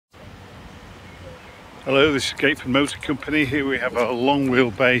Hello, this is Gateford Motor Company. Here we have a long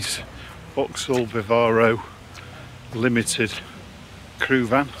wheelbase Vauxhall Vivaro limited crew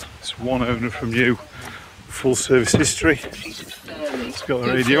van. It's one owner from new, full service history. It's got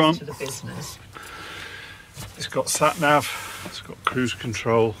the radio on. It's got sat nav, it's got cruise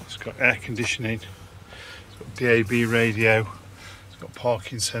control, it's got air conditioning, it's got DAB radio, it's got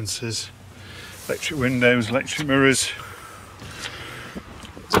parking sensors, electric windows, electric mirrors.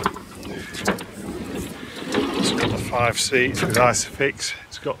 It's got the 5 seats with Isofix.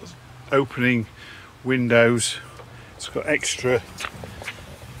 It's got opening windows. It's got extra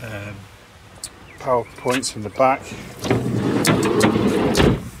power points in the back. It's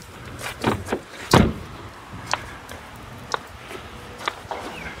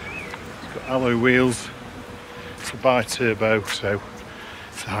got alloy wheels. It's a bi-turbo, so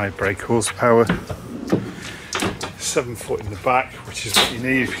it's a high brake horsepower. 7 foot in the back, which is what you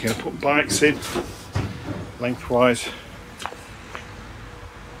need if you're going to put bikes in, lengthwise.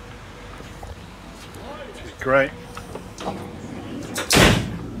 Which is great.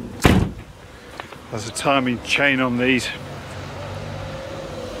 There's a timing chain on these.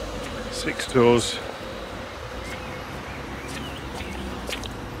 6 doors.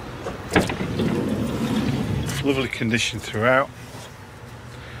 Lovely condition throughout.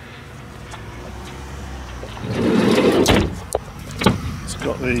 It's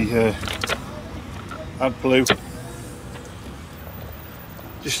got the AdBlue.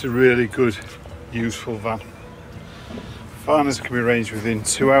 Just a really good, useful van. Finance can be arranged within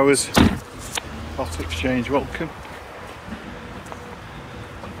 2 hours. Hot exchange welcome.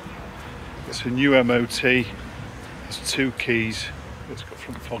 It's a new MOT. It's 2 keys. It's got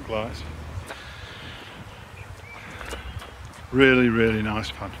front fog lights. Really, really nice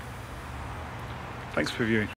van. Thanks for viewing.